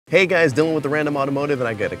Hey guys, Dylan with the Random Automotive, and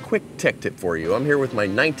I got a quick tech tip for you. I'm here with my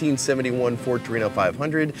 1971 Ford Torino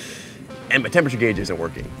 500, and my temperature gauge isn't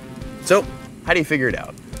working. So, how do you figure it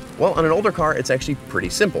out? Well, on an older car, it's actually pretty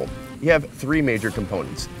simple. You have three major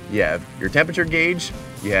components. You have your temperature gauge,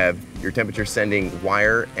 you have your temperature sending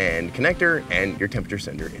wire and connector, and your temperature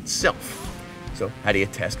sender itself. So, how do you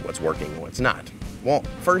test what's working and what's not? Well,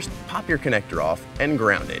 first, pop your connector off and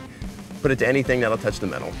ground it. Put it to anything that'll touch the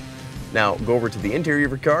metal. Now go over to the interior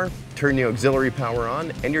of your car, turn the auxiliary power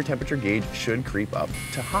on, and your temperature gauge should creep up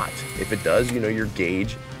to hot. If it does, you know your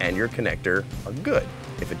gauge and your connector are good.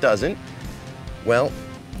 If it doesn't, well,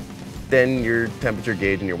 then your temperature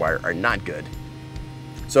gauge and your wire are not good.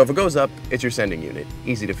 So if it goes up, it's your sending unit.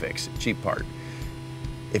 Easy to fix, cheap part.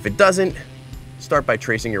 If it doesn't, start by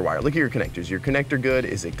tracing your wire. Look at your connectors. Your connector good?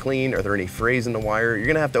 Is it clean? Are there any frays in the wire? You're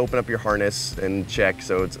gonna have to open up your harness and check,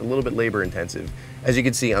 so it's a little bit labor intensive. As you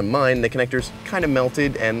can see on mine, the connector's kind of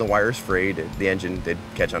melted and the wire's frayed. The engine did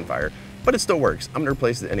catch on fire, but it still works. I'm gonna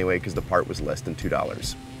replace it anyway because the part was less than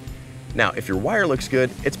 $2. Now, if your wire looks good,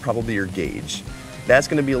 it's probably your gauge. That's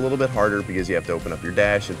gonna be a little bit harder because you have to open up your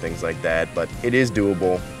dash and things like that, but it is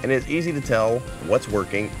doable and it's easy to tell what's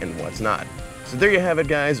working and what's not. So there you have it,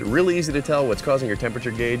 guys. Really easy to tell what's causing your temperature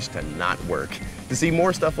gauge to not work. To see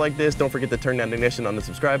more stuff like this, don't forget to turn down the ignition on the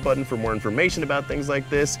subscribe button for more information about things like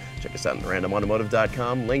this. Check us out on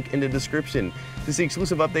randomautomotive.com, link in the description. To see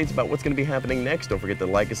exclusive updates about what's going to be happening next, don't forget to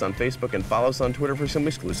like us on Facebook and follow us on Twitter for some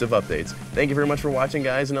exclusive updates. Thank you very much for watching,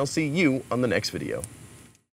 guys, and I'll see you on the next video.